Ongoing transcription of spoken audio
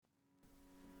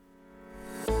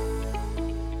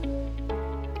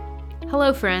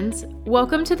Hello, friends.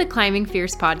 Welcome to the Climbing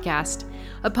Fierce podcast,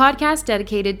 a podcast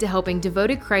dedicated to helping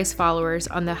devoted Christ followers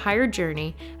on the higher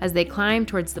journey as they climb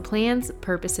towards the plans,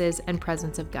 purposes, and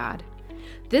presence of God.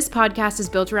 This podcast is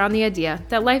built around the idea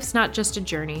that life's not just a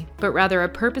journey, but rather a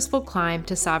purposeful climb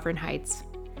to sovereign heights.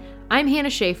 I'm Hannah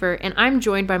Schaefer, and I'm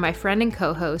joined by my friend and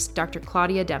co-host, Dr.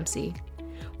 Claudia Dempsey.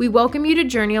 We welcome you to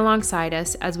journey alongside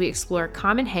us as we explore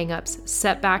common hangups,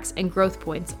 setbacks, and growth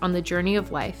points on the journey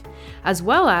of life, as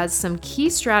well as some key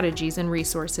strategies and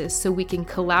resources so we can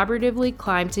collaboratively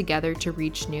climb together to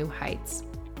reach new heights.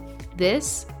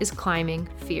 This is Climbing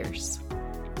Fierce.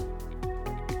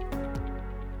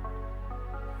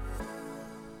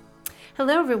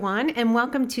 Hello, everyone, and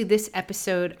welcome to this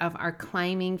episode of our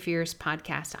Climbing Fierce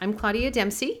podcast. I'm Claudia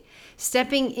Dempsey,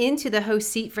 stepping into the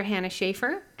host seat for Hannah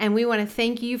Schaefer, and we want to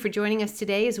thank you for joining us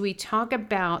today as we talk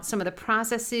about some of the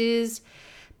processes,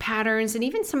 patterns, and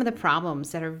even some of the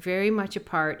problems that are very much a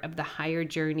part of the higher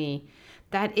journey.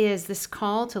 That is this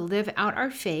call to live out our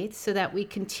faith so that we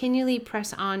continually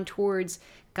press on towards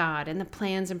God and the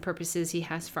plans and purposes He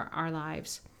has for our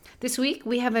lives. This week,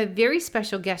 we have a very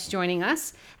special guest joining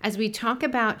us as we talk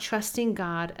about trusting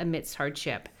God amidst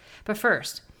hardship. But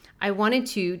first, I wanted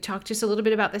to talk just a little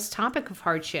bit about this topic of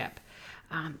hardship.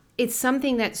 It's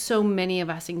something that so many of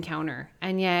us encounter.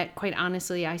 And yet, quite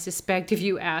honestly, I suspect if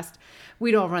you asked,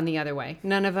 we'd all run the other way.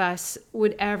 None of us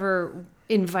would ever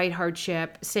invite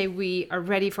hardship, say we are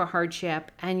ready for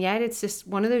hardship. And yet, it's just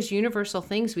one of those universal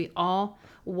things we all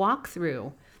walk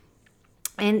through.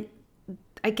 And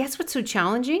I guess what's so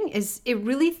challenging is it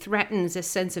really threatens a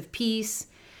sense of peace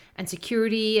and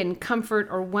security and comfort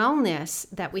or wellness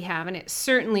that we have. And it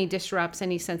certainly disrupts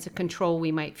any sense of control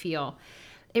we might feel.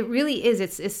 It really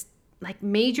is. It's like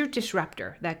major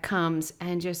disruptor that comes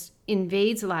and just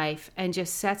invades life and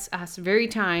just sets us very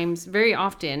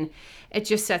often, it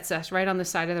just sets us right on the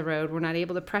side of the road. We're not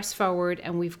able to press forward,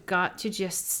 and we've got to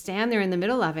just stand there in the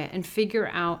middle of it and figure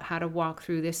out how to walk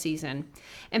through this season.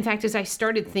 In fact, as I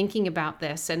started thinking about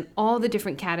this and all the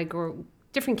different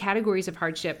categories of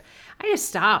hardship, I just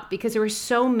stopped because there were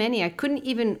so many. I couldn't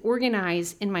even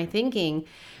organize in my thinking,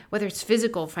 whether it's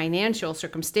physical, financial,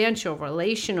 circumstantial,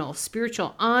 relational,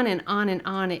 spiritual, on and on and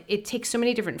on. It takes so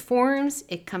many different forms.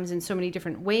 It comes in so many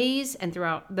different ways and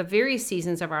throughout the various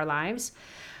seasons of our lives.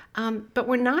 But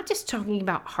we're not just talking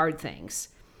about hard things,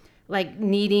 like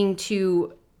needing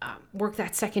to work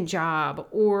that second job,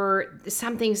 or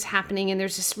something's happening and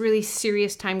there's this really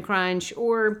serious time crunch,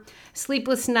 or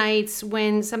sleepless nights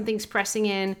when something's pressing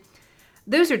in.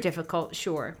 Those are difficult,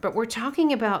 sure, but we're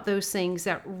talking about those things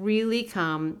that really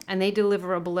come and they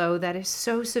deliver a blow that is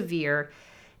so severe.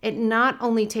 It not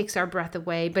only takes our breath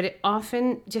away, but it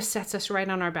often just sets us right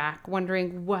on our back,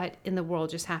 wondering what in the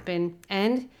world just happened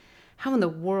and how in the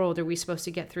world are we supposed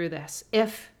to get through this,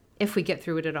 if we get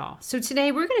through it at all. So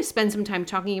today we're going to spend some time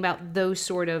talking about those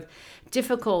sort of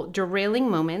difficult, derailing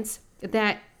moments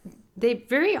that they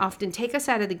very often take us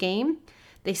out of the game.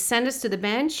 They send us to the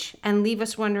bench and leave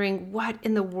us wondering what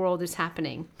in the world is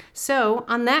happening. So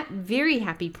on that very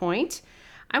happy point,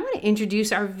 I want to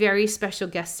introduce our very special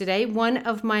guest today, one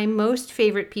of my most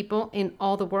favorite people in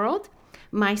all the world,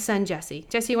 my son, Jesse.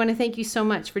 Jesse, I want to thank you so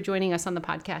much for joining us on the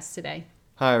podcast today.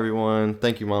 Hi, everyone.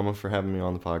 Thank you, Mama, for having me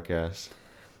on the podcast.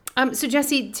 So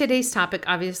Jesse, today's topic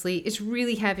obviously is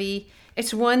really heavy.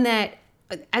 It's one that,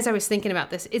 as I was thinking about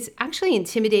this, it's actually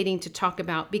intimidating to talk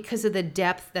about because of the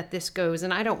depth that this goes.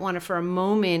 And I don't want to for a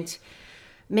moment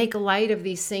make light of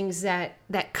these things that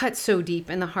cut so deep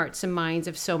in the hearts and minds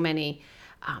of so many.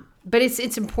 But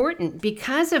it's important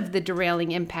because of the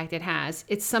derailing impact it has.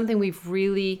 It's something we've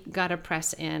really got to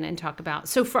press in and talk about.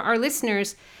 So for our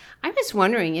listeners, I was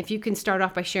wondering if you can start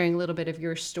off by sharing a little bit of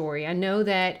your story. I know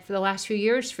that for the last few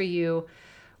years for you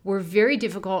were very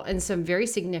difficult in some very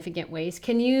significant ways.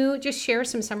 Can you just share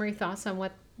some summary thoughts on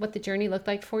what the journey looked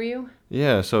like for you?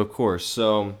 Yeah, so of course.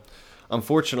 So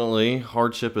unfortunately,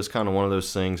 hardship is kind of one of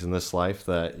those things in this life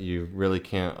that you really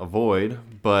can't avoid.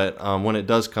 But when it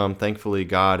does come, thankfully,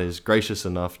 God is gracious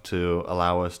enough to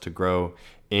allow us to grow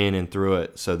in and through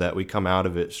it so that we come out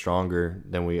of it stronger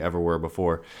than we ever were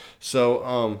before.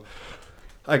 So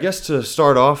I guess to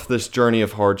start off this journey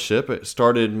of hardship, it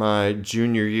started my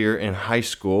junior year in high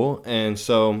school. And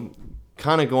so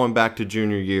kind of going back to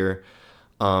junior year,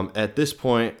 at this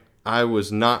point, I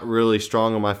was not really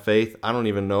strong in my faith. I don't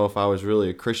even know if I was really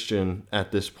a Christian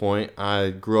at this point.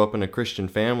 I grew up in a Christian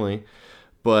family,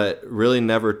 but really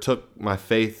never took my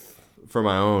faith for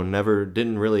my own,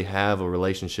 didn't really have a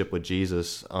relationship with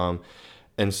Jesus.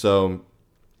 And so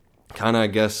kind of, I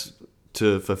guess,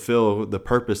 to fulfill the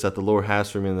purpose that the Lord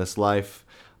has for me in this life,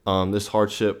 this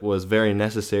hardship was very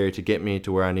necessary to get me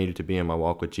to where I needed to be in my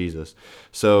walk with Jesus.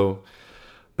 So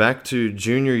back to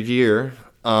junior year,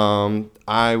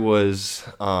 I was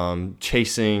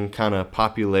chasing kind of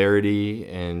popularity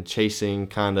and chasing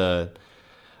kind of,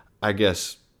 I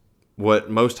guess,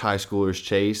 what most high schoolers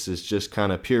chase is just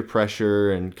kind of peer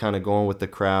pressure and kind of going with the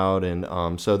crowd.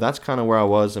 And so that's kind of where I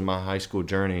was in my high school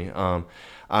journey.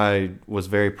 I was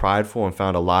very prideful and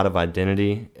found a lot of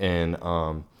identity in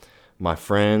my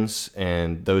friends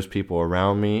and those people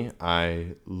around me.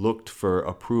 I looked for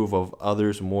approval of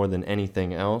others more than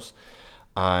anything else.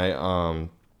 I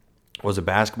was a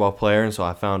basketball player, and so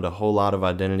I found a whole lot of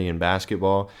identity in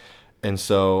basketball. And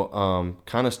so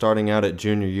kind of starting out at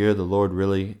junior year, the Lord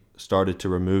really started to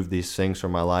remove these things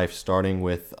from my life, starting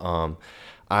with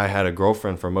I had a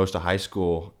girlfriend for most of high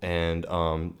school and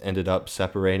ended up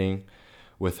separating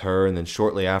with her. And then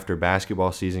shortly after,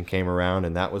 basketball season came around,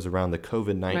 and that was around the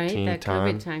COVID-19 that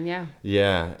time. COVID time, yeah.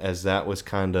 Yeah, as that was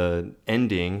kind of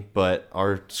ending, but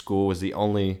our school was the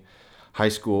only high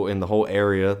school in the whole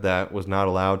area that was not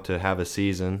allowed to have a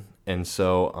season. And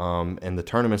so in the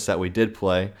tournaments that we did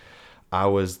play, I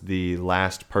was the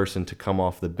last person to come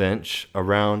off the bench.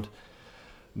 Around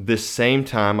this same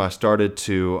time, I started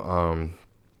to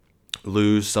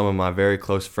lose some of my very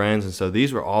close friends, and so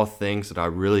these were all things that I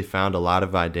really found a lot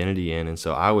of identity in. And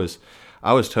so I was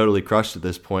totally crushed at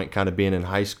this point, kind of being in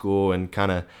high school and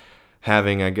kind of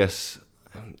having, I guess,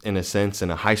 in a sense, in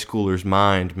a high schooler's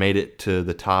mind, made it to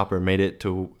the top or made it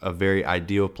to a very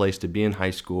ideal place to be in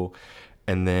high school.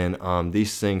 And then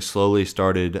these things slowly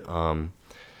started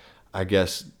I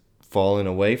guess, falling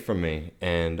away from me.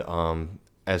 And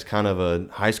as kind of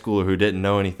a high schooler who didn't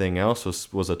know anything else,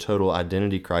 was a total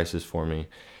identity crisis for me.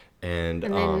 And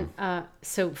then,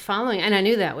 so following, and I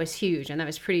knew that was huge, and that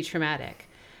was pretty traumatic.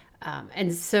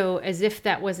 And so as if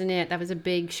that wasn't it, that was a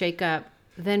big shakeup.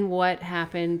 Then what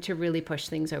happened to really push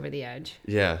things over the edge?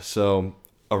 Yeah, so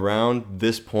around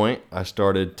this point, I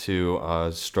started to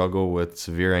struggle with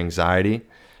severe anxiety.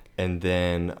 And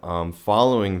then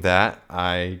following that,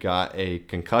 I got a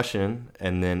concussion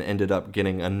and then ended up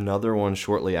getting another one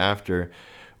shortly after,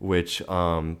 which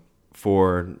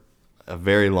for a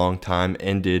very long time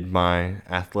ended my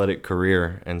athletic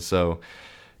career. And so,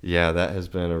 yeah, that has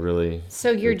been a really So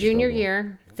your junior struggle.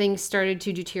 year, things started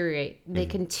to deteriorate. They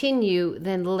continue,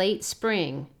 then late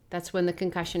spring, that's when the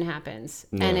concussion happens.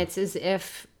 Yeah. And it's as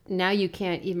if now you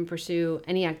can't even pursue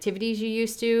any activities you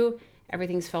used to.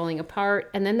 Everything's falling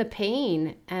apart. And then the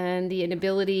pain and the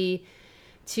inability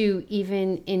to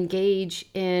even engage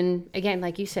in, again,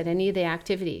 like you said, any of the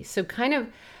activities. So kind of,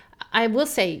 I will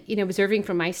say, observing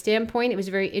from my standpoint, it was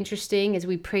very interesting as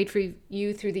we prayed for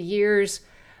you through the years.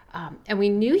 And we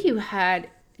knew you had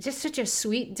just such a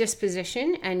sweet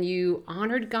disposition and you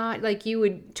honored God. Like you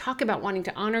would talk about wanting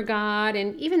to honor God.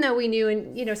 And even though we knew,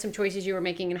 and some choices you were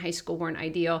making in high school weren't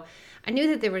ideal, I knew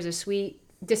that there was a sweet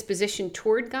disposition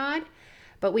toward God.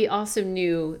 But we also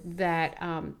knew that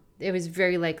it was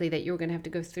very likely that you were going to have to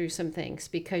go through some things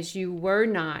because you were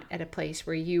not at a place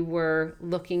where you were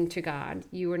looking to God.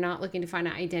 You were not looking to find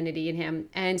an identity in him.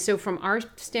 And so from our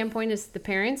standpoint as the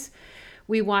parents,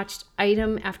 we watched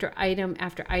item after item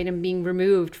after item being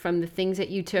removed from the things that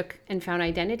you took and found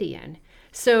identity in.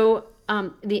 So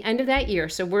the end of that year,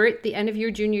 so we're at the end of your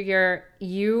junior year,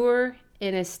 you were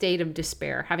in a state of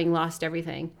despair, having lost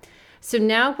everything. So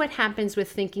now what happens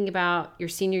with thinking about your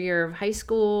senior year of high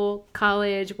school,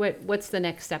 college? What's the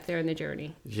next step there in the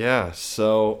journey? Yeah,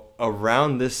 so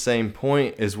around this same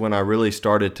point is when I really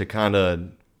started to kind of,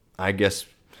 I guess,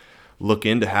 look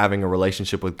into having a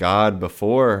relationship with God.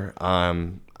 Before,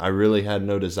 I really had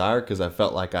no desire because I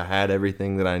felt like I had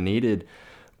everything that I needed.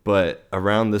 But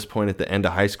around this point at the end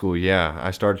of high school, yeah, I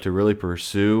started to really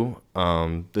pursue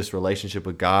this relationship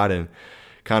with God. And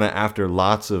kind of after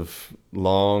lots of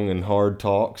long and hard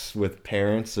talks with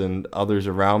parents and others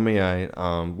around me,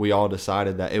 we all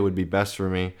decided that it would be best for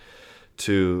me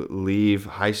to leave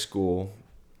high school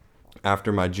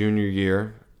after my junior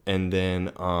year. And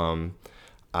then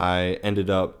I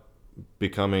ended up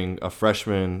becoming a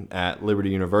freshman at Liberty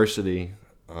University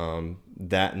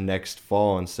that next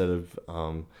fall instead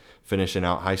of finishing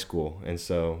out high school. And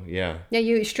so, yeah. Yeah,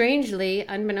 you strangely,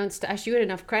 unbeknownst to us, you had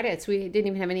enough credits. We didn't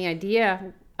even have any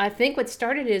idea. I think what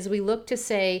started is we looked to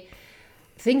say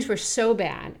things were so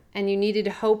bad and you needed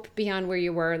hope beyond where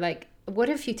you were. Like, what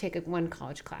if you take one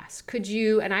college class? Could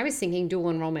you, and I was thinking dual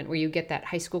enrollment where you get that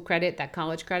high school credit, that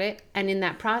college credit. And in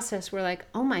that process, we're like,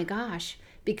 oh my gosh,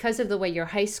 because of the way your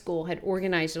high school had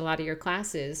organized a lot of your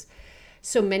classes,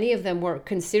 so many of them were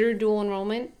considered dual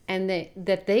enrollment and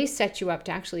that they set you up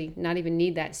to actually not even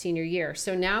need that senior year.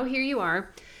 So now here you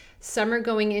are, summer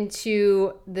going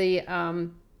into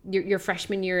the your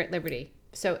freshman year at Liberty.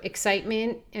 So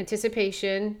excitement,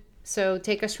 anticipation. So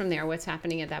take us from there. What's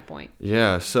happening at that point?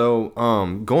 Yeah, so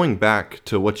going back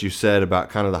to what you said about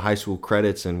kind of the high school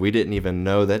credits, and we didn't even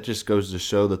know, that just goes to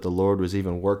show that the Lord was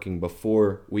even working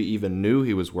before we even knew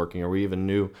he was working, or we even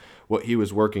knew what he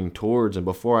was working towards. And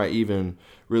before I even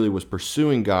really was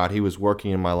pursuing God, he was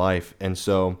working in my life. And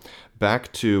so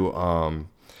back to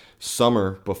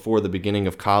summer before the beginning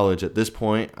of college, at this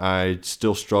point, I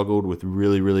still struggled with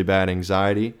really, really bad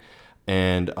anxiety.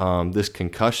 And this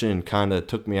concussion kind of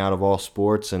took me out of all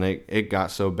sports, and it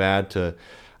got so bad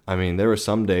there were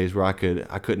some days where I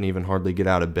couldn't even hardly get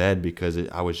out of bed because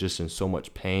I was just in so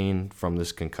much pain from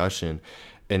this concussion.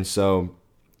 And so,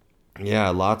 yeah,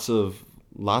 lots of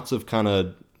kind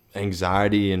of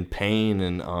anxiety and pain,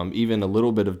 and even a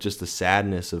little bit of just the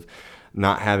sadness of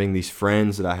not having these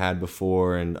friends that I had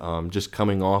before, and just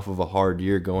coming off of a hard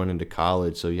year going into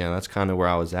college. So yeah, that's kind of where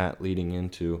I was at leading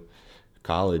into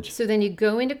college. So then you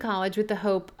go into college with the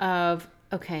hope of,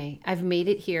 okay, I've made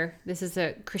it here. This is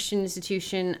a Christian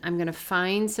institution. I'm going to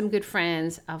find some good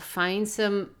friends. I'll find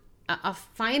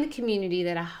a community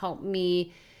that'll help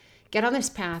me get on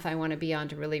this path I want to be on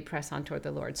to really press on toward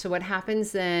the Lord. So what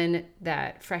happens then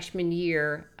that freshman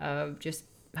year of just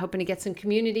hoping to get some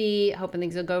community, hoping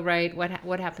things will go right?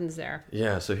 What happens there?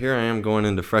 Yeah, so here I am going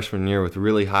into freshman year with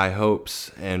really high hopes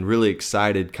and really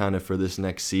excited kind of for this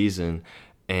next season.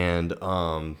 And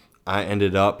I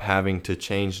ended up having to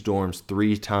change dorms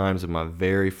 3 times in my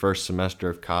very first semester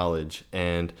of college.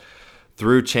 And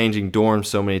through changing dorms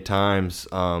so many times,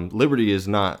 Liberty is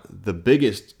not the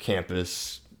biggest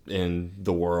campus in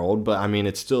the world, but I mean,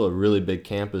 it's still a really big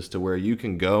campus to where you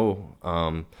can go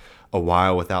a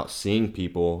while without seeing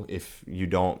people if you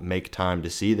don't make time to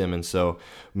see them. And so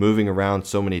moving around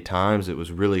so many times, it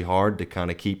was really hard to kind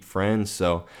of keep friends.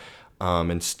 So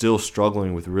and still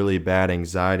struggling with really bad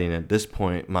anxiety. And at this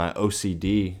point, my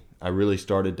OCD, I really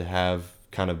started to have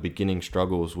kind of beginning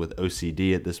struggles with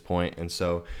OCD at this point. And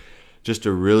so just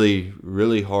a really,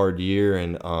 really hard year.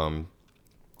 And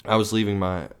I was leaving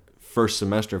my first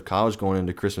semester of college going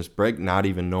into Christmas break, not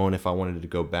even knowing if I wanted to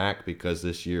go back because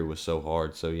this year was so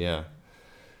hard. So, yeah.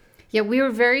 Yeah, we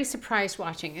were very surprised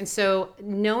watching. And so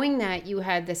knowing that you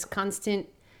had this constant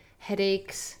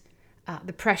headaches,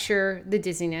 the pressure, the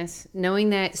dizziness,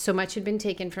 knowing that so much had been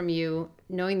taken from you,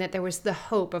 knowing that there was the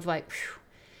hope of like, whew,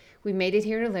 we made it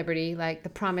here to Liberty, like the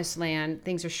promised land,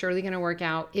 things are surely going to work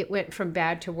out. It went from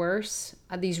bad to worse.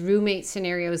 These roommate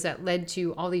scenarios that led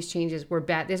to all these changes were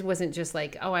bad. This wasn't just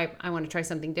like, oh, I want to try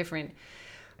something different.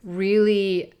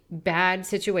 Really bad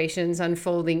situations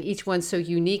unfolding, each one so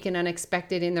unique and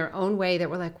unexpected in their own way that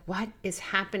we're like, what is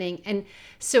happening? And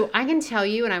so I can tell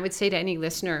you, and I would say to any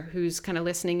listener who's kind of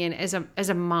listening in, as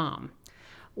a mom,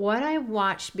 what I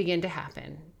watched begin to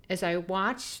happen as I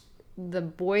watched the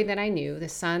boy that I knew, the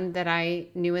son that I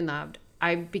knew and loved,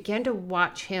 I began to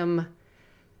watch him.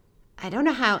 I don't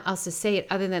know how else to say it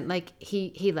other than like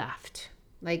he left.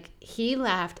 Like he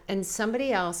left and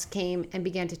somebody else came and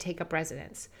began to take up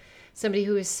residence. Somebody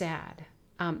who is sad,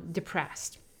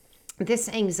 depressed. This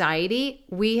anxiety,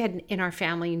 we had in our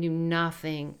family knew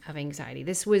nothing of anxiety.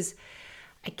 This was,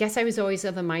 I guess I was always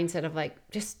of the mindset of like,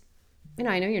 just,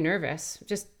 I know you're nervous.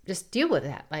 Just deal with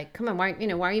that. Like, come on, why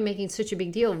are you making such a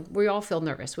big deal? We all feel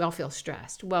nervous. We all feel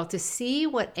stressed. Well, to see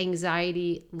what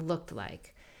anxiety looked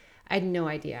like, I had no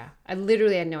idea. I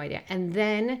literally had no idea. And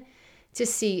then to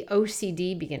see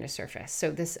OCD begin to surface.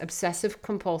 So this obsessive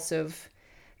compulsive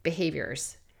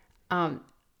behaviors. We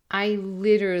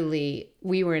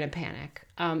were in a panic.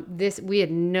 We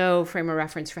had no frame of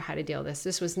reference for how to deal with this.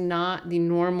 This was not the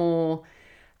normal,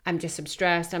 I'm just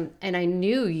stressed. And I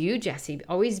knew you, Jesse,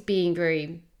 always being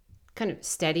very kind of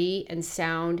steady and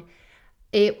sound.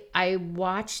 I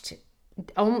watched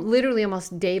literally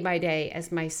almost day by day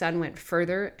as my son went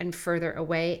further and further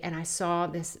away. And I saw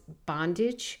this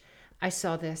bondage. I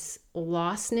saw this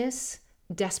lostness,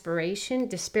 desperation,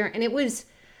 despair. And it was,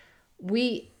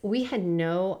 we had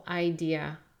no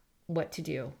idea what to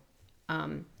do.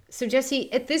 So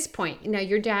Jesse, at this point,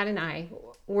 your dad and I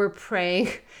were praying,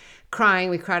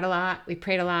 crying. We cried a lot. We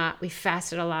prayed a lot. We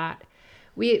fasted a lot.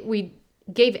 We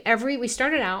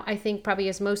started out, I think probably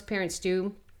as most parents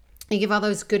do, you give all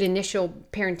those good initial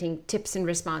parenting tips and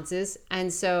responses.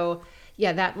 And so,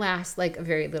 yeah, that lasts like a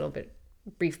very little bit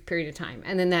brief period of time.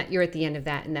 And then that you're at the end of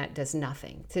that and that does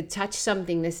nothing. To touch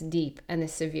something this deep and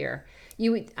this severe.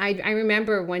 I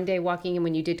remember one day walking in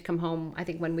when you did come home, I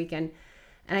think one weekend,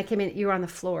 and I came in, you were on the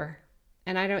floor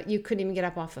and you couldn't even get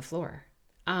up off the floor.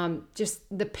 Just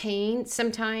the pain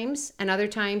sometimes, and other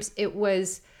times it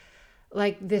was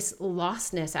like this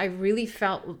lostness. I really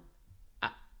felt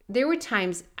there were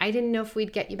times I didn't know if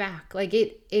we'd get you back. Like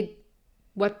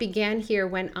what began here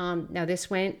went on. Now it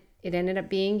ended up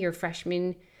being your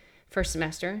freshman first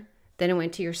semester. Then it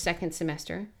went to your second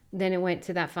semester. Then it went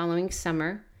to that following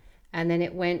summer. And then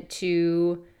it went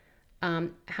to,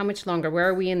 how much longer? Where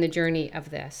are we in the journey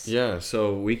of this? Yeah,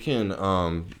 so we can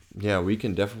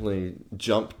definitely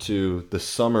jump to the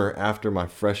summer after my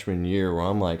freshman year where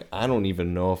I'm like, I don't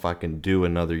even know if I can do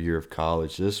another year of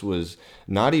college. This was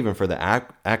not even for the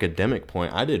academic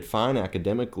point. I did fine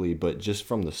academically, but just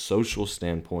from the social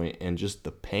standpoint and just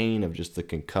the pain of just the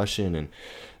concussion and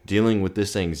dealing with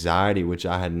this anxiety, which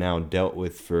I had now dealt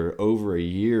with for over a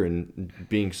year and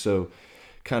being so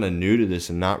kind of new to this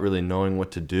and not really knowing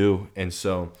what to do. And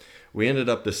so we ended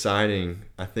up deciding,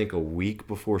 I think a week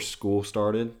before school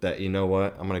started, that, you know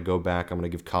what, I'm going to go back. I'm going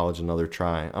to give college another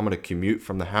try. I'm going to commute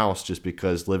from the house just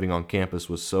because living on campus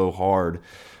was so hard.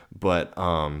 But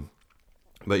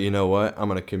you know what, I'm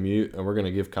going to commute and we're going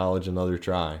to give college another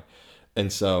try.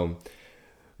 And so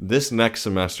this next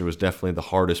semester was definitely the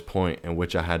hardest point in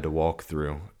which I had to walk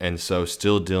through. And so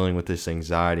still dealing with this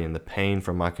anxiety and the pain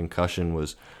from my concussion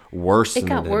was worse. It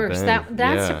got worse. That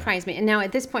Yeah. surprised me. And now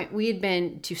at this point, we had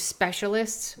been to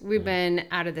specialists. We've been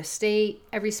out of the state.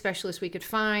 Every specialist we could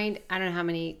find. I don't know how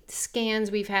many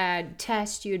scans we've had,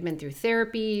 tests. You had been through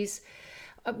therapies.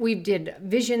 We did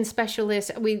vision specialists.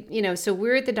 So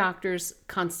we're at the doctors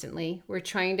constantly. We're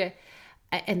trying to,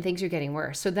 and things are getting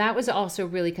worse. So that was also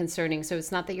really concerning. So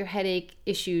it's not that your headache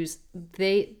issues,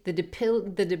 the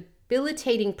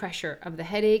debilitating pressure of the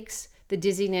headaches, the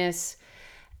dizziness,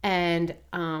 and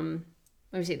the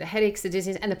headaches, the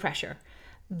dizziness, and the pressure.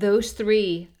 Those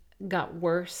three got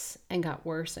worse and got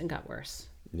worse and got worse.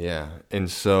 Yeah. And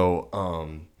so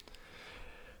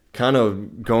kind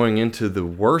of going into the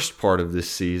worst part of this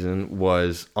season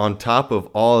was, on top of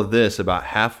all of this, about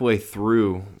halfway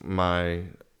through my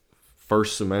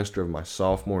first semester of my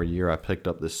sophomore year, I picked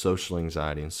up this social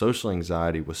anxiety. And social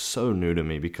anxiety was so new to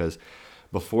me because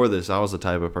before this, I was the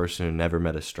type of person who never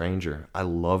met a stranger. I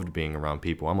loved being around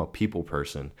people. I'm a people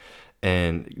person.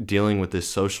 And dealing with this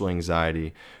social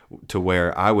anxiety to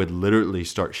where I would literally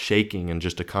start shaking in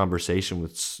just a conversation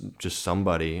with just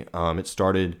somebody. It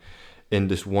started in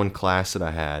this one class that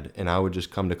I had, and I would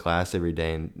just come to class every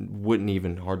day and wouldn't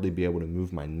even hardly be able to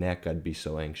move my neck. I'd be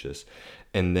so anxious.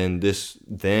 And then this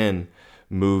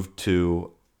moved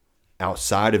to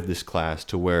outside of this class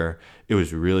to where it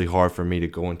was really hard for me to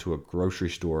go into a grocery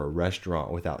store or a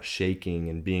restaurant without shaking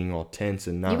and being all tense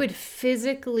and not. You would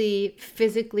physically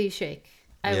shake.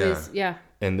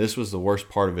 And this was the worst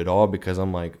part of it all because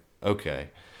I'm like,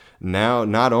 okay, now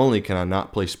not only can I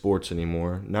not play sports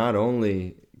anymore, not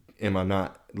only am I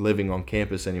not living on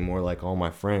campus anymore like all my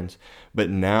friends,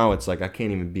 but now it's like I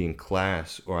can't even be in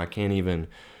class, or I can't even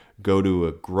go to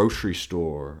a grocery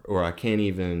store, or I can't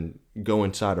even go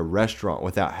inside a restaurant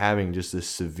without having just this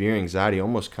severe anxiety,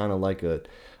 almost kind of like a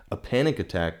panic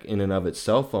attack in and of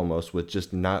itself, almost, with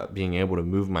just not being able to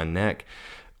move my neck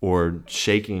or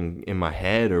shaking in my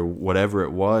head or whatever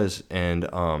it was. And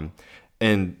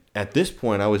at this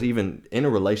point I was even in a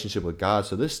relationship with God.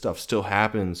 So this stuff still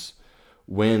happens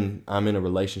when I'm in a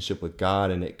relationship with God,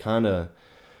 and it kind of,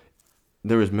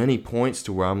 there was many points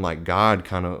to where I'm like, God,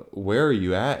 kind of, where are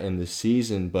you at in this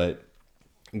season? But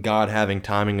God having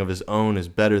timing of his own is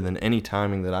better than any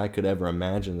timing that I could ever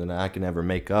imagine, that I can ever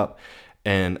make up.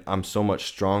 And I'm so much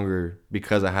stronger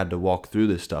because I had to walk through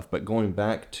this stuff. But going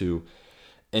back to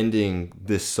ending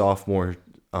this sophomore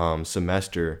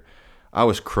semester, I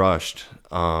was crushed.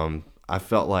 I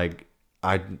felt like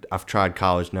I've tried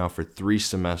college now for 3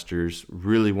 semesters,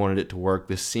 really wanted it to work.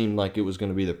 This seemed like it was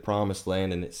going to be the promised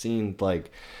land, and it seemed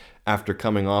like after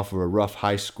coming off of a rough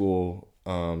high school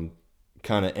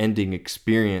kind of ending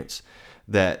experience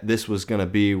that this was going to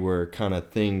be where kind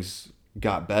of things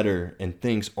got better, and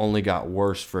things only got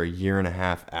worse for a year and a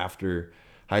half after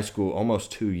high school,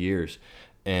 almost 2 years.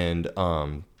 And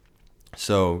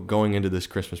so going into this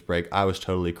Christmas break, I was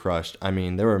totally crushed. I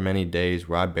mean, there were many days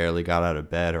where I barely got out of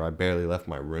bed, or I barely left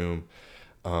my room.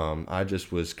 I just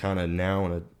was kind of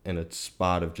now in a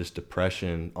spot of just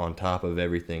depression on top of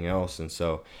everything else. And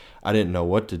so I didn't know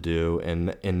what to do.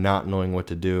 And in not knowing what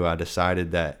to do, I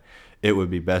decided that it would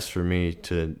be best for me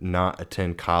to not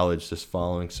attend college this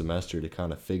following semester to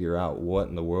kind of figure out what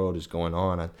in the world is going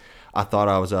on. I thought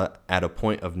I was at a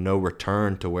point of no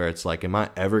return, to where it's like, am I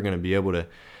ever going to be able to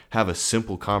have a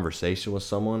simple conversation with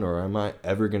someone, or am I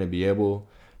ever going to be able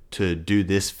to do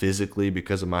this physically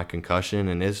because of my concussion?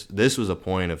 And this was a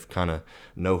point of kind of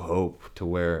no hope, to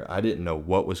where I didn't know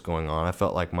what was going on. I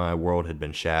felt like my world had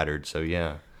been shattered. So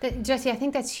yeah. Jesse, I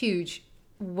think that's huge.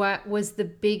 What was the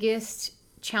biggest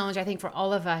challenge, I think, for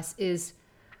all of us is,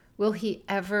 will he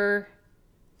ever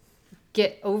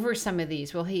get over some of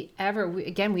these? Will he ever,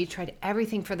 we tried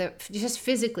everything just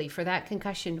physically for that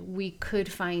concussion. We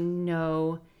could find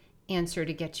no answer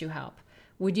to get you help.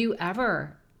 Would you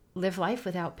ever live life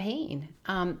without pain?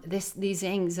 These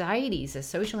anxieties, the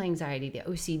social anxiety, the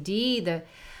OCD,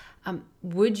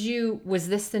 was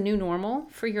this the new normal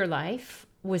for your life?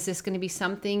 Was this going to be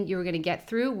something you were going to get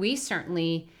through? We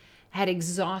certainly had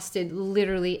exhausted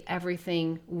literally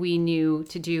everything we knew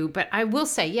to do. But I will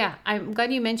say, yeah, I'm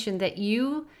glad you mentioned that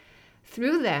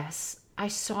through this, I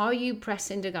saw you press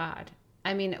into God.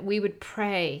 I mean, we would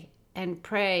pray, and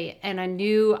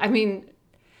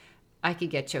I could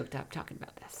get choked up talking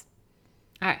about this.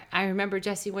 I remember,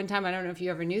 Jesse, one time, I don't know if you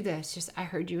ever knew this, I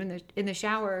heard you in the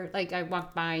shower, like I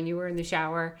walked by and you were in the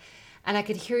shower, and I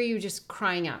could hear you just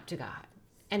crying out to God.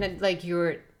 And like you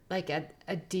were like at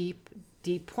a deep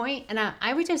point. And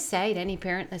I would just say to any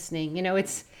parent listening,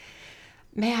 it's,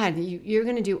 man, you're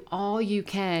going to do all you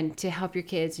can to help your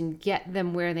kids and get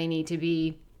them where they need to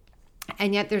be.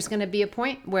 And yet there's going to be a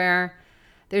point where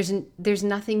there's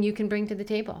nothing you can bring to the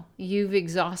table. You've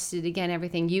exhausted, again,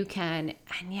 everything you can.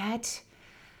 And yet,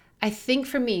 I think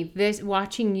for me,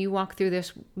 watching you walk through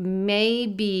this may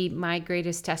be my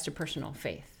greatest test of personal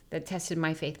faith. That tested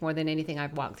my faith more than anything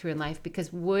I've walked through in life,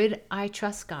 because would I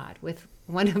trust God with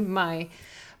one of my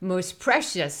most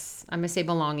precious, I'm going to say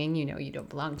belonging, you don't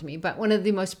belong to me, but one of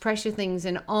the most precious things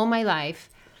in all my life,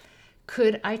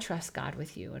 could I trust God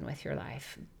with you and with your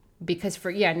life? Because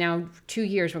now 2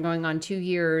 years, we're going on 2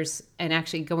 years, and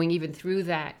actually going even through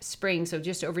that spring, so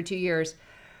just over 2 years,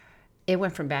 it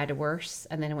went from bad to worse,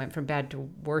 and then it went from bad to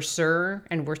worser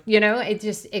and worse.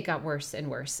 It got worse and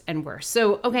worse and worse.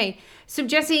 So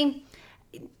Jesse,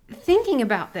 thinking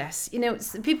about this,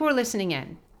 people are listening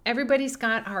in. Everybody's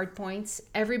got hard points.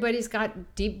 Everybody's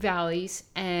got deep valleys.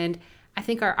 And I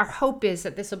think our hope is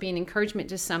that this will be an encouragement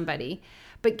to somebody.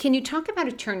 But can you talk about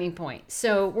a turning point?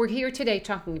 So we're here today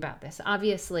talking about this.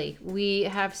 Obviously, we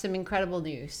have some incredible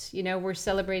news. We're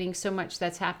celebrating so much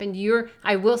that's happened.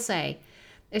 I will say,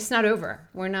 it's not over.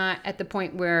 We're not at the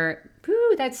point where,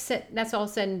 that's all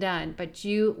said and done. But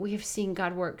we have seen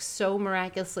God work so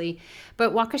miraculously.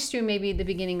 But walk us through maybe the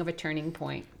beginning of a turning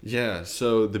point. Yeah,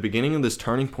 so the beginning of this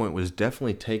turning point was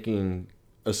definitely taking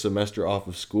a semester off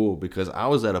of school, because I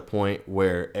was at a point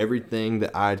where everything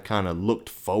that I'd kind of looked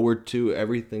forward to,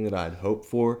 everything that I'd hoped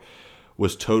for,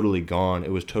 was totally gone.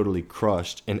 It was totally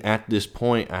crushed. And at this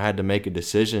point, I had to make a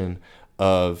decision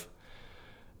of,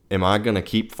 am I going to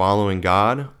keep following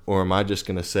God, or am I just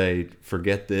going to say,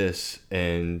 forget this,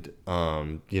 and,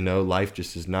 life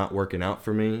just is not working out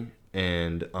for me,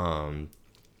 and I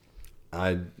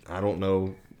don't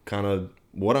know kind of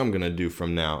what I'm going to do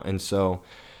from now. And so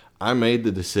I made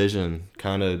the decision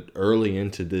kind of early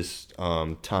into this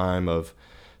time of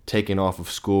taking off of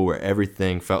school, where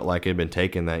everything felt like it had been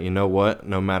taken, that, you know what,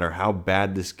 no matter how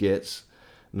bad this gets,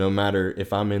 no matter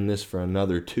if I'm in this for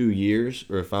another 2 years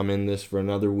or if I'm in this for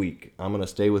another week, I'm going to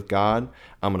stay with God.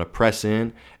 I'm going to press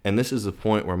in. And this is the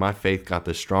point where my faith got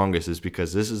the strongest, is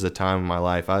because this is a time in my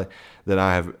life that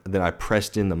I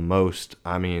pressed in the most.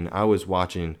 I mean, I was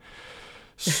watching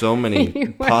so many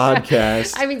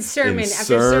podcasts. I mean, sermon after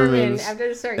sermon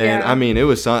after sermon. And I mean, it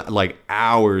was like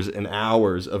hours and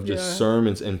hours of just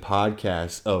sermons and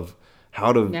podcasts of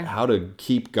how to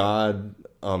keep God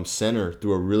center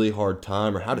through a really hard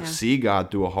time, or how to see God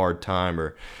through a hard time,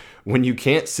 or when you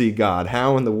can't see God,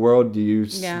 how in the world do you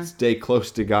stay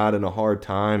close to God in a hard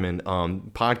time? And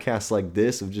podcasts like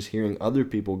this, of just hearing other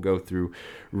people go through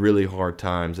really hard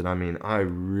times. And I mean, I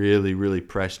really, really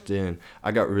pressed in.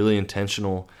 I got really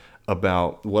intentional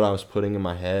about what I was putting in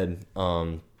my head.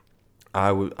 I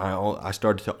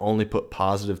started to only put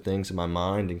positive things in my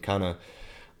mind, and kind of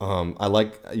I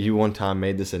like, you one time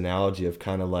made this analogy of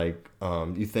kind of like,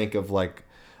 you think of like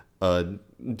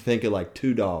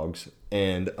two dogs,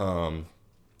 and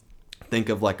think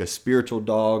of like a spiritual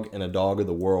dog and a dog of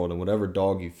the world, and whatever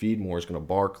dog you feed more is going to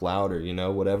bark louder,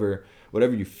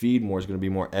 whatever you feed more is going to be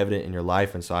more evident in your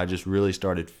life. And so I just really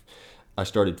started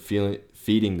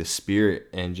feeding the spirit,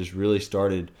 and just really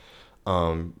started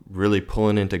really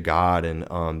pulling into God.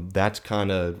 And that's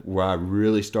kind of where I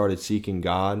really started seeking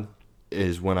God,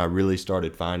 is when I really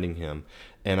started finding him.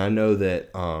 And I know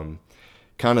that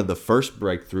kind of the first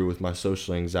breakthrough with my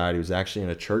social anxiety was actually in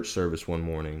a church service one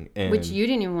morning. Which you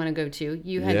didn't even want to go to.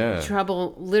 You had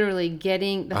trouble literally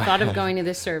getting, the thought of going to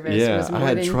this service was more I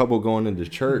had trouble going into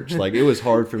church. Like, it was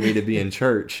hard for me to be in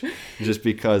church just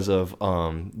because of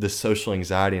the social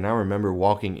anxiety. And I remember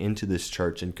walking into this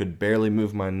church and could barely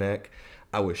move my neck.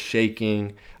 I was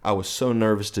shaking. I was so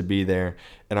nervous to be there.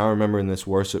 And I remember in this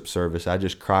worship service, I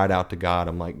just cried out to God.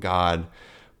 I'm like, God,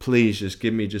 please just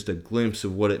give me just a glimpse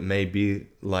of what it may be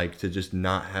like to just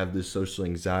not have this social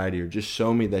anxiety, or just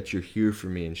show me that you're here for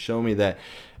me, and show me that.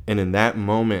 And in that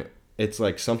moment, it's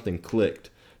like something clicked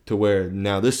to where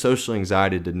now this social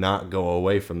anxiety did not go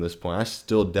away from this point. I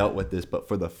still dealt with this, but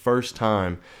for the first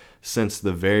time since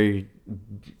the very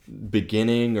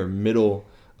beginning or middle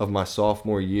of my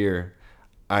sophomore year,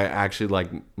 I actually, like,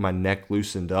 my neck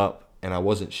loosened up and I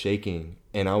wasn't shaking.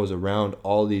 And I was around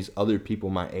all these other people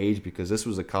my age, because this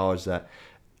was a college that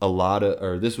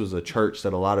this was a church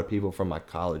that a lot of people from my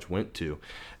college went to.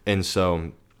 And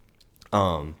so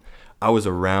I was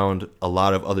around a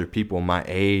lot of other people my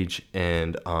age,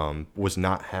 and was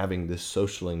not having this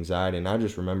social anxiety. And I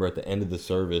just remember at the end of the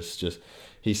service,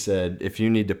 he said, if you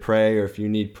need to pray or if you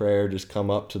need prayer, just come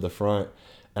up to the front.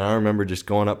 And I remember just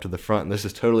going up to the front, and this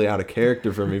is totally out of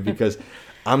character for me because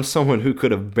I'm someone who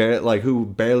who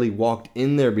barely walked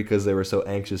in there because they were so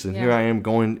anxious. And here I am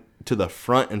going to the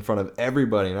front in front of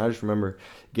everybody. And I just remember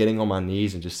getting on my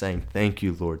knees and just saying, thank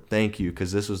you, Lord, thank you.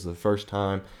 Because this was the first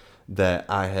time that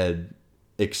I had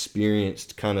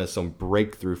experienced kind of some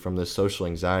breakthrough from this social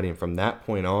anxiety. And from that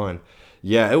point on,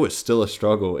 it was still a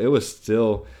struggle. It was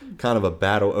still kind of a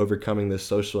battle overcoming this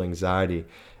social anxiety.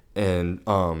 And,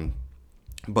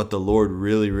 but the Lord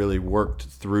really, really worked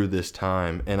through this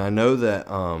time. And I know that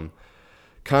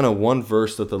kind of one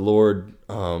verse that the Lord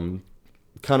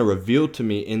kind of revealed to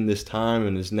me in this time,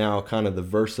 and is now kind of the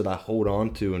verse that I hold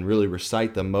on to and really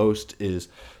recite the most, is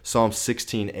Psalm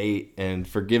 16:8. And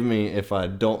forgive me if I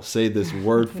don't say this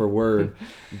word for word,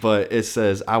 but it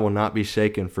says, I will not be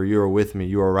shaken, for you are with me.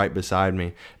 You are right beside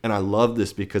me. And I love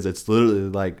this because it's literally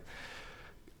like,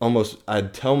 almost,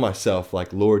 I'd tell myself,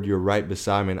 like, Lord, you're right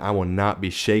beside me, and I will not be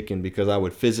shaken, because I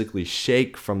would physically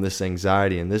shake from this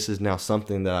anxiety. And this is now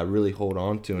something that I really hold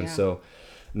on to. And so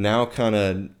now, kind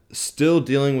of still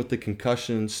dealing with the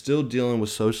concussion, still dealing with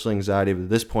social anxiety. But at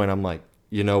this point, I'm like,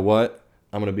 you know what?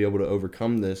 I'm going to be able to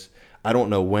overcome this. I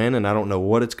don't know when, and I don't know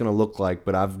what it's going to look like,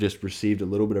 but I've just received a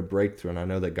little bit of breakthrough, and I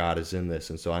know that God is in this.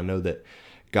 And so I know that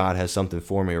God has something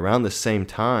for me. Around the same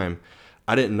time,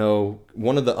 I didn't know,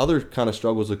 one of the other kind of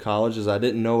struggles of college is I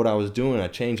didn't know what I was doing. I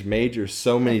changed majors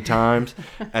so many times.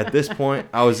 At this point,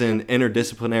 I was in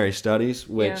interdisciplinary studies,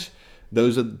 which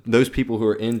those people who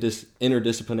are in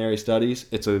interdisciplinary studies,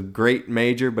 it's a great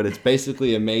major, but it's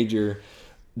basically a major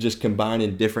just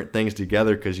combining different things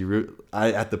together, because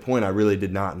at the point I really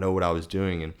did not know what I was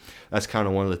doing. And that's kind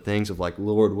of one of the things of like,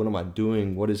 Lord, what am I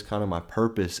doing? What is kind of my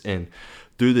purpose? And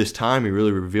through this time, He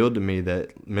really revealed to me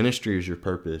that ministry is your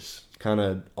purpose. Kind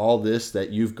of all this that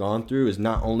you've gone through is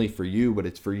not only for you, but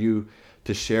it's for you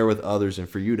to share with others and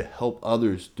for you to help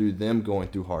others through them going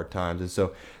through hard times. And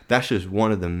so that's just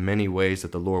one of the many ways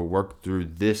that the Lord worked through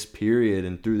this period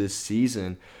and through this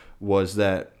season, was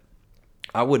that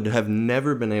I would have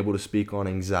never been able to speak on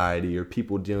anxiety or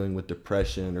people dealing with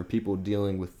depression or people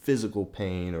dealing with physical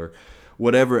pain or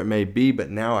whatever it may be,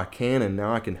 but now I can, and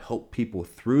now I can help people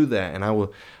through that. And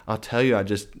I'll tell you, I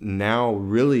just now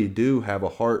really do have a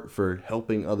heart for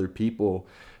helping other people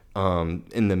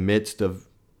in the midst of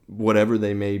whatever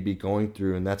they may be going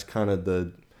through. And that's kind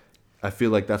of I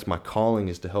feel like that's my calling,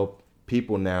 is to help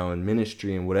people now in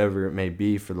ministry and whatever it may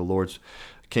be for the Lord's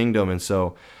kingdom. And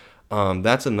so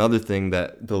that's another thing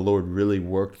that the Lord really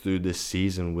worked through this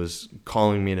season, was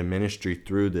calling me to ministry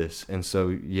through this. And so,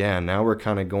 now we're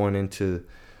kind of going into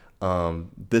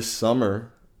this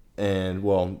summer, and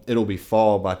it'll be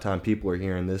fall by the time people are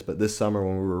hearing this, but this summer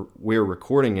when we're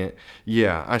recording it,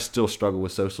 I still struggle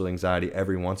with social anxiety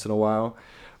every once in a while.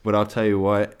 But I'll tell you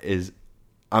what,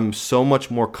 I'm so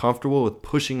much more comfortable with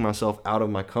pushing myself out of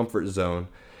my comfort zone.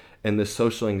 And this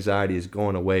social anxiety is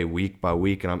going away week by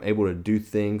week. And I'm able to do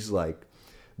things like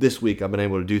this week, I've been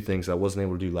able to do things I wasn't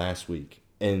able to do last week.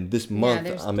 And this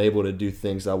month, I'm able to do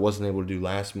things I wasn't able to do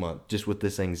last month, just with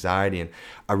this anxiety. And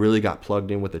I really got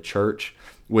plugged in with the church,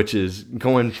 which is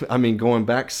going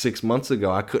back 6 months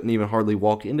ago, I couldn't even hardly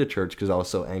walk into church because I was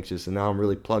so anxious. And now I'm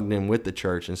really plugged in with the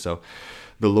church. And so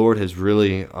the Lord has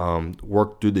really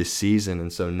worked through this season.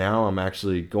 And so now I'm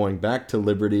actually going back to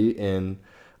Liberty, and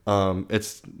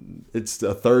it's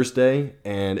a Thursday,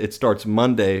 and it starts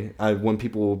Monday. When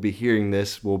people will be hearing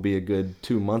this, will be a good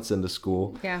 2 months into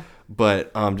school. Yeah.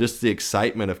 But just the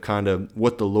excitement of kind of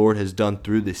what the Lord has done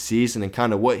through this season, and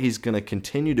kind of what He's going to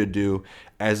continue to do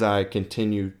as I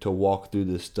continue to walk through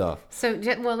this stuff. So,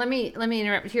 let me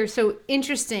interrupt here. So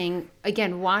interesting,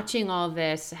 again, watching all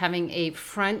this, having a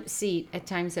front seat at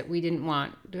times that we didn't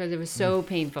want, because it was so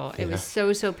painful. It was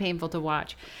so painful to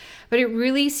watch. But it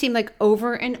really seemed like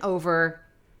over and over,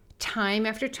 time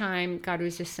after time, God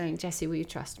was just saying, Jesse, will you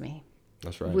trust me?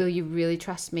 That's right. Will you really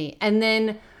trust me? And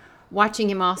then watching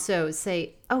him also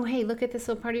say, oh, hey, look at this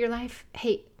little part of your life.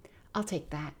 Hey, I'll take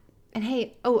that. And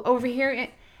hey, oh, over here,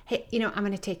 hey, I'm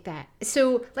going to take that.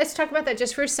 So let's talk about that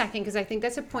just for a second, because I think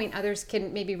that's a point others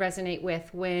can maybe resonate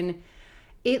with when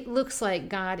it looks like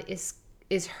God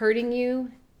is hurting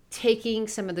you, taking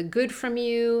some of the good from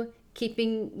you,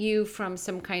 keeping you from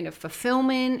some kind of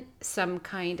fulfillment, some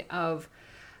kind of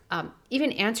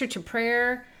even answer to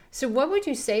prayer. So what would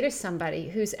you say to somebody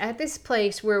who's at this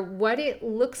place where what it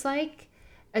looks like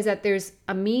is that there's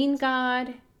a mean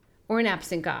God or an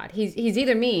absent God? He's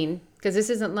either mean, because this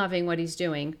isn't loving what he's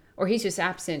doing, or he's just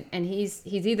absent, and he's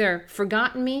either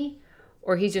forgotten me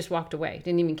or he's just walked away,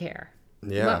 didn't even care.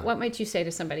 Yeah. What might you say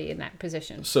to somebody in that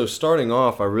position? So starting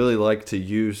off, I really like to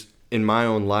use, in my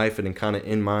own life and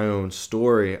in my own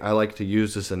story, I like to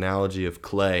use this analogy of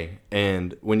clay.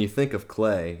 And when you think of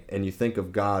clay and you think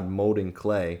of God molding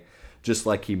clay, just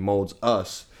like he molds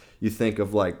us, you think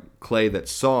of like clay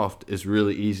that's soft is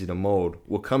really easy to mold.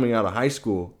 Well, coming out of high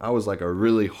school, I was like a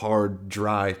really hard,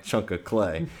 dry chunk of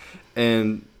clay.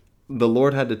 And the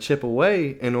Lord had to chip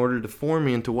away in order to form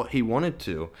me into what he wanted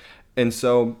to. And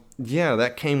so, yeah,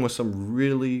 that came with some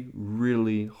really,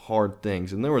 really hard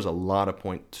things. And there was a lot of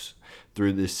points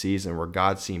through this season where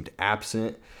God seemed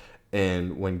absent,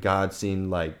 and when God seemed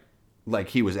like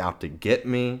he was out to get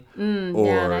me.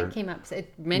 Yeah, that came up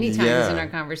many times in our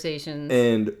conversations.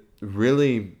 And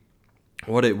really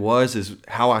what it was is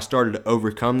how I started to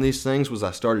overcome these things was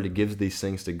I started to give these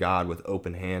things to God with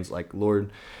open hands. Like,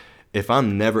 Lord, if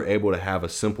I'm never able to have a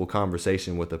simple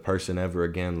conversation with a person ever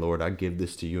again, Lord, I give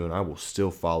this to you and I will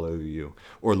still follow you.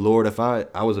 Or Lord, if I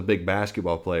was a big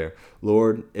basketball player,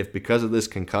 Lord, if because of this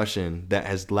concussion that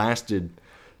has lasted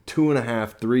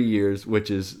 2.5, 3 years,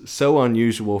 which is so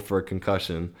unusual for a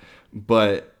concussion,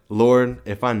 but Lord,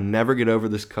 if I never get over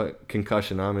this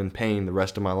concussion, I'm in pain the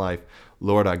rest of my life.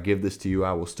 Lord, I give this to you.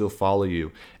 I will still follow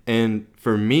you. And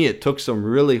for me, it took some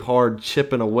really hard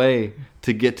chipping away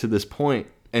to get to this point.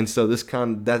 And so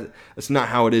that's not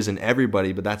how it is in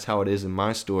everybody, but that's how it is in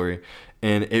my story.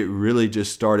 And it really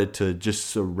just started to just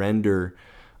surrender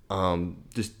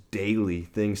just daily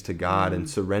things to God and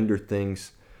surrender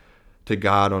things to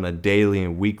God on a daily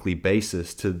and weekly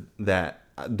basis to that.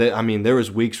 I mean, there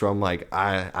was weeks where I'm like,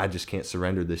 I just can't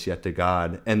surrender this yet to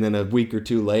God. And then a week or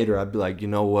two later, I'd be like, you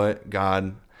know what,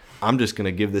 God, I'm just going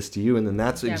to give this to you. And then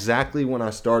that's exactly when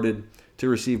I started to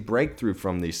receive breakthrough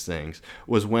from these things,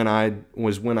 was when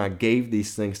I gave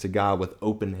these things to God with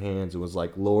open hands. It was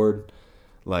like, Lord,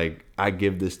 like, I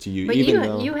give this to you. But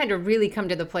you had to really come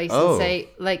to the place and say,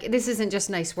 like, this isn't just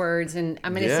nice words and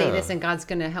I'm going to say this and God's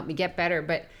going to help me get better,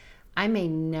 but I may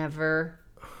never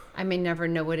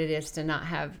know what it is to not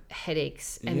have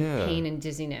headaches and pain and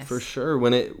dizziness. For sure.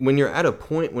 When you're at a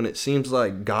point when it seems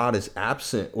like God is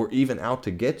absent or even out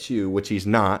to get you, which he's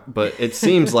not, but it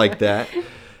seems like that,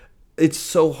 it's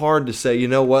so hard to say, you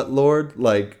know what, Lord,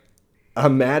 like,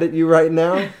 I'm mad at you right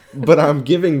now, but I'm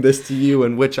giving this to you,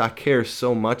 in which I care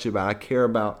so much about. I care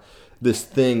about this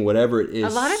thing, whatever it is.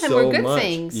 A lot of them so were good much.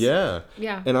 things. Yeah.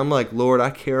 And I'm like, Lord, I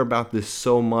care about this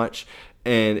so much,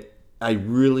 and I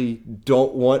really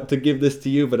don't want to give this to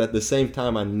you, but at the same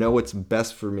time, I know it's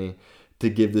best for me to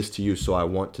give this to you, so I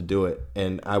want to do it.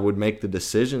 And I would make the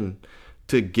decision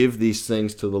to give these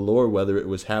things to the Lord, whether it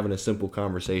was having a simple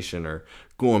conversation or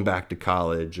going back to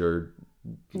college or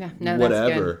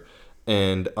whatever.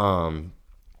 And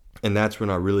that's when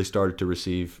I really started to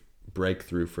receive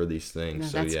breakthrough for these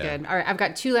things. That's good. All right, I've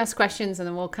got 2 last questions, and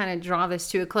then we'll kind of draw this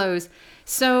to a close.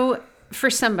 So for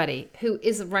somebody who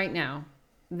is right now,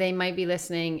 they might be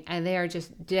listening and they are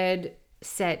just dead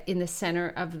set in the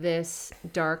center of this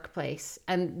dark place.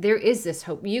 And there is this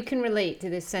hope. You can relate to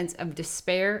this sense of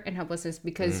despair and helplessness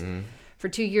because for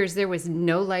 2 years there was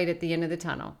no light at the end of the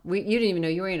tunnel. You didn't even know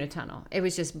you were in a tunnel. It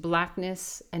was just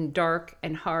blackness and dark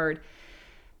and hard.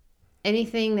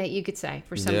 Anything that you could say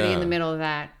for somebody in the middle of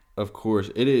that? Of course.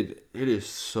 It is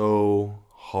so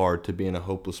hard to be in a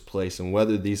hopeless place. And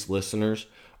whether these listeners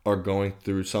are going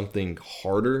through something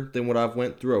harder than what I've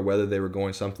went through, or whether they were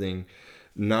going something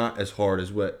not as hard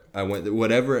as what I went through,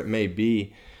 whatever it may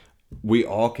be, we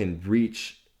all can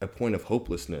reach a point of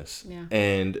hopelessness.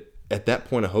 And at that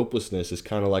point of hopelessness is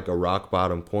kind of like a rock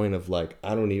bottom point of like,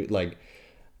 I don't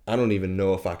even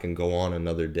know if I can go on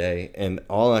another day. And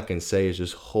all I can say is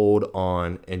just hold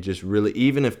on and just really,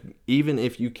 even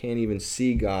if you can't even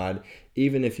see God,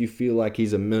 even if you feel like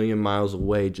he's a million miles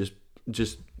away, just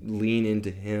lean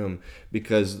into him,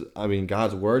 because I mean,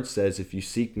 God's word says, if you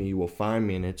seek me, you will find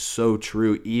me. And it's so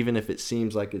true. Even if it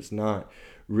seems like it's not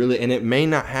really, and it may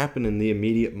not happen in the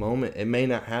immediate moment. It may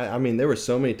not have, I mean, there were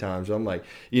so many times where I'm like,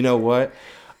 you know what?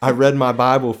 I read my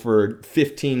Bible for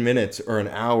 15 minutes or an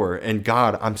hour, and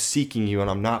God, I'm seeking you and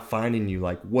I'm not finding you.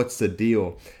 Like, what's the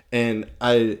deal? And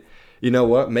you know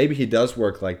what? Maybe he does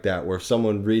work like that, where if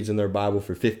someone reads in their Bible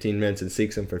for 15 minutes and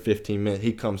seeks him for 15 minutes,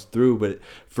 he comes through. But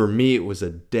for me, it was a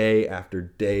day after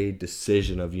day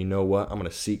decision of, you know what? I'm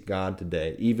going to seek God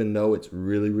today. Even though it's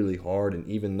really, really hard, and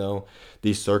even though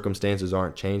these circumstances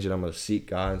aren't changing, I'm going to seek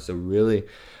God. And so really,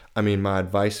 I mean, my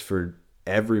advice for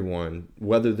everyone,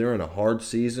 whether they're in a hard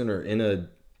season or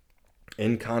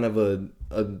in kind of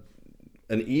an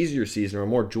easier season or a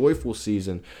more joyful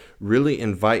season, really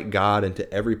invite God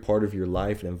into every part of your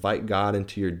life and invite God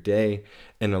into your day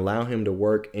and allow him to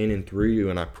work in and through you.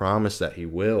 And I promise that he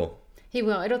will. He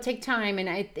will. It'll take time.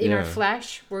 And in our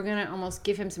flesh, we're going to almost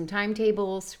give him some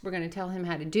timetables. We're going to tell him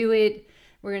how to do it.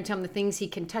 We're going to tell him the things he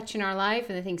can touch in our life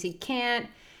and the things he can't.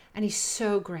 And he's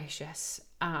so gracious.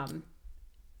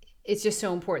 It's just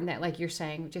so important that, like you're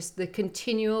saying, just the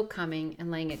continual coming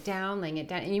and laying it down.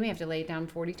 And you may have to lay it down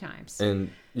 40 times. And,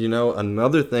 you know,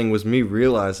 another thing was me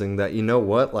realizing that, you know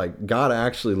what, like, God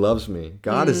actually loves me.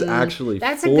 God is actually for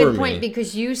me. That's a good point,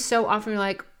 because you so often are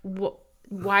like,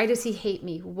 why does he hate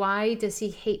me? Why does he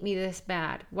hate me this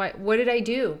bad? What did I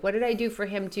do? What did I do for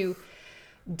him to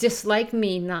dislike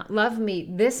me, not love me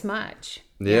this much?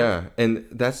 Yeah. And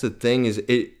that's the thing, is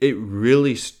it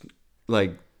really,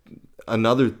 like,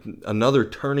 another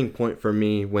turning point for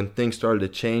me when things started to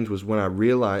change was when I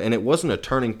realized, and it wasn't a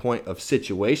turning point of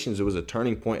situations, it was a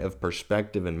turning point of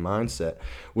perspective and mindset,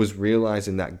 was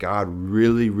realizing that God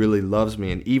really, really loves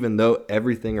me. And even though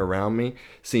everything around me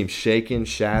seems shaken,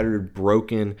 shattered,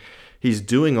 broken, he's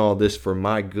doing all this for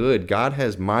my good. God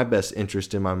has my best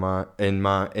interest in my mind,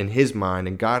 in his mind,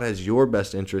 and God has your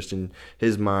best interest in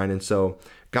his mind. And so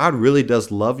God really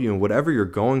does love you, and whatever you're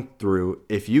going through,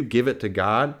 if you give it to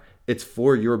God, it's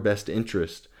for your best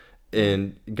interest,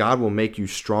 and God will make you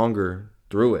stronger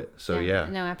through it. So yeah.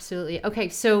 No, absolutely. Okay,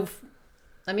 so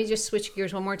let me just switch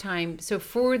gears one more time. So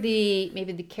for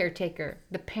maybe the caretaker,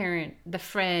 the parent, the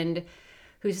friend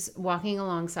who's walking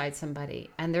alongside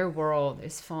somebody and their world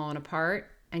is falling apart,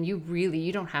 and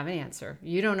you don't have an answer.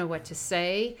 You don't know what to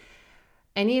say.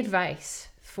 Any advice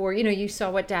for, you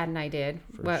saw what Dad and I did.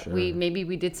 Maybe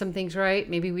we did some things right.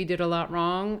 Maybe we did a lot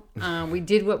wrong. We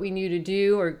did what we knew to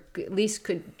do, or at least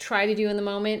could try to do in the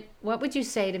moment. What would you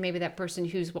say to maybe that person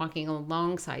who's walking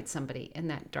alongside somebody in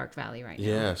that dark valley right now?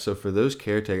 Yeah. So for those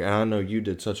caretakers, I know you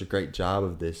did such a great job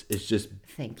of this. It's just,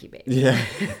 thank you, baby. Yeah,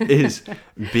 is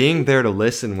being there to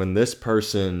listen when this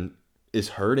person is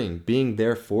hurting, being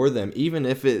there for them, even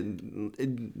if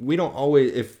we don't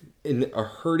always, if in a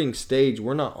hurting stage,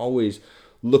 we're not always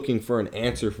looking for an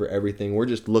answer for everything. We're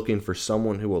just looking for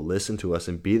someone who will listen to us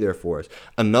and be there for us.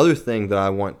 Another thing that I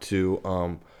want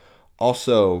to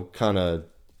also kind of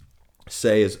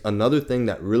say is, another thing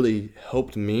that really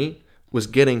helped me was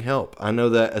getting help. I know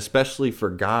that, especially for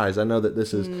guys, I know that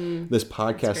this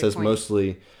podcast has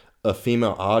mostly a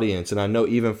female audience, and I know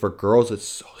even for girls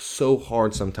it's so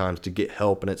hard sometimes to get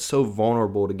help, and it's so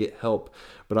vulnerable to get help.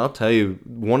 But I'll tell you,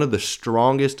 one of the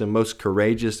strongest and most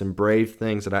courageous and brave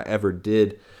things that I ever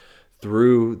did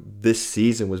through this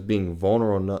season was being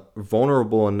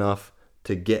vulnerable enough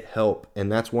to get help.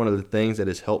 And that's one of the things that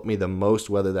has helped me the most,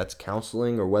 whether that's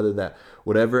counseling or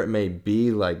whatever it may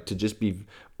be, like to just be,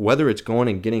 whether it's going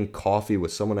and getting coffee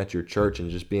with someone at your church and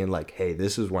just being like, hey,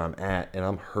 this is where I'm at and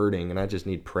I'm hurting and I just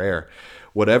need prayer.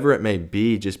 Whatever it may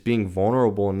be, just being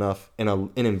vulnerable enough and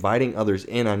inviting others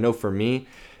in. I know for me,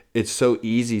 it's so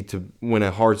easy to, when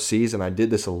a hard season, I did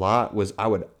this a lot, was I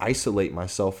would isolate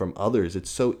myself from others. It's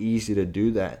so easy to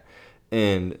do that.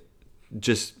 And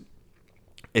just,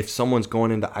 if someone's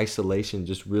going into isolation,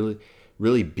 just really,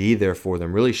 really be there for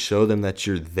them. Really show them that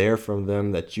you're there for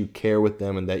them, that you care with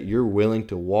them, and that you're willing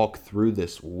to walk through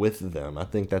this with them. I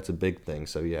think that's a big thing.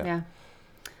 So yeah. Yeah.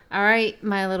 All right,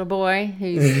 my little boy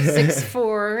who's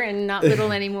 6'4" and not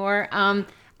little anymore.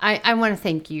 I want to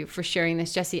thank you for sharing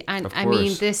this, Jesse. I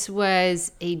mean, this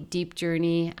was a deep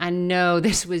journey. I know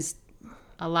this was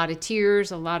a lot of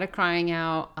tears, a lot of crying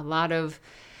out, a lot of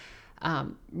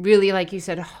really, like you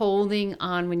said, holding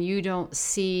on when you don't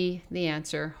see the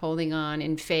answer, holding on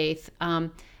in faith.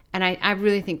 And I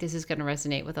really think this is going to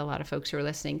resonate with a lot of folks who are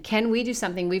listening. Can we do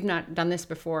something? We've not done this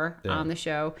before on the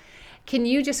show. Can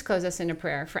you just close us in a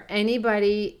prayer for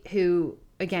anybody who,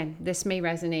 again, this may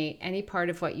resonate, any part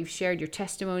of what you've shared, your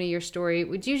testimony, your story?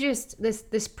 Would you just,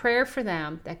 this prayer for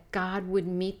them, that God would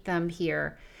meet them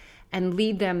here and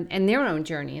lead them in their own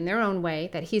journey, in their own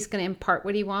way, that he's going to impart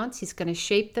what he wants. He's going to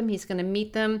shape them. He's going to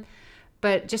meet them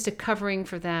but just a covering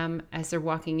for them as they're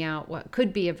walking out what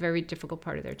could be a very difficult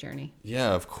part of their journey.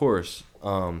 Yeah, of course.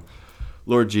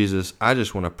 Lord Jesus, I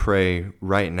just want to pray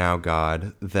right now,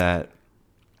 God, that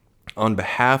on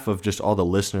behalf of just all the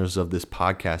listeners of this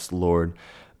podcast, Lord,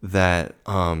 that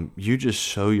you just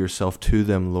show yourself to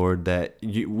them, Lord, that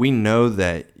we know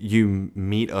that you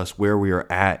meet us where we are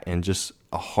at in just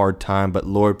a hard time. But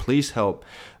Lord, please help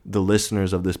the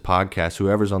listeners of this podcast,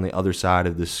 whoever's on the other side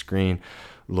of this screen,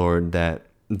 Lord, that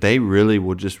they really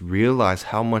will just realize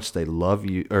how much they love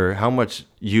you, or how much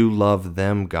you love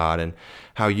them, God, and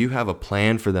how you have a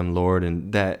plan for them, Lord,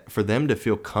 and that for them to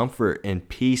feel comfort and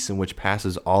peace in which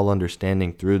passes all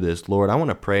understanding through this. Lord, I want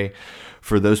to pray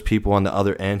for those people on the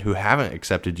other end who haven't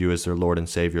accepted you as their Lord and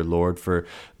Savior, Lord, for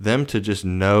them to just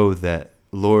know that,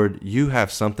 Lord, you have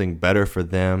something better for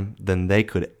them than they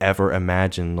could ever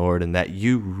imagine, Lord, and that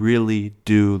you really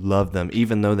do love them,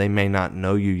 even though they may not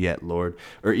know you yet, Lord,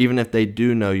 or even if they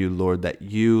do know you, Lord, that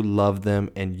you love them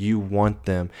and you want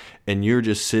them, and you're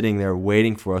just sitting there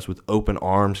waiting for us with open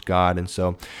arms, God. And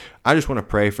so I just want to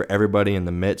pray for everybody in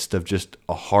the midst of just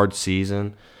a hard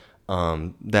season,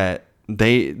 that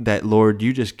Lord,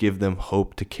 you just give them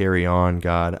hope to carry on,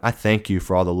 God. I thank you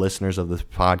for all the listeners of this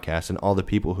podcast and all the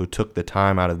people who took the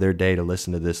time out of their day to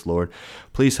listen to this, Lord.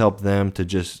 Please help them to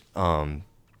just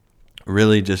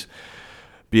really just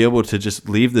be able to just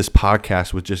leave this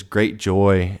podcast with just great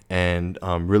joy and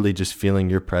really just feeling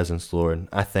your presence, Lord.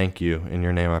 I thank you. In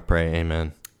your name I pray,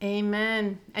 amen.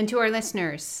 Amen. And to our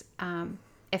listeners,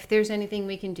 if there's anything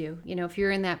we can do, if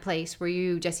you're in that place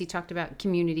where Jesse talked about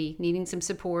community, needing some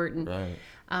support, and Right.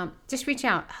 Just reach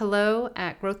out.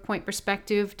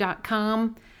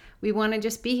 hello@growthpointperspective.com. We want to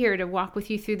just be here to walk with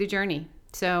you through the journey.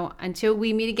 So until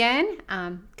we meet again,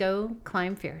 go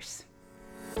climb fierce.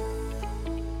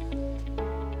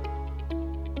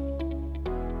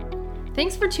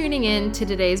 Thanks for tuning in to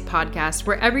today's podcast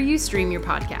wherever you stream your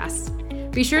podcasts.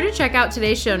 Be sure to check out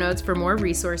today's show notes for more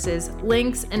resources,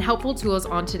 links, and helpful tools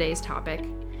on today's topic.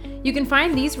 You can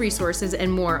find these resources and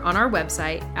more on our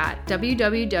website at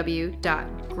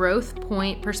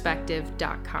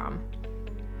www.growthpointperspective.com.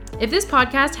 If this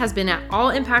podcast has been at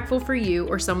all impactful for you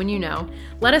or someone you know,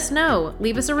 let us know.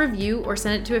 Leave us a review or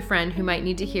send it to a friend who might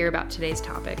need to hear about today's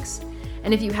topics.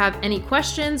 And if you have any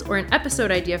questions or an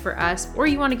episode idea for us, or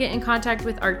you want to get in contact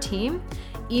with our team,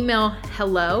 email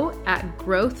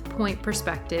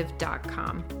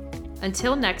hello@growthpointperspective.com.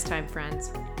 Until next time,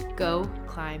 friends, go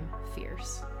climb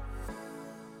fierce.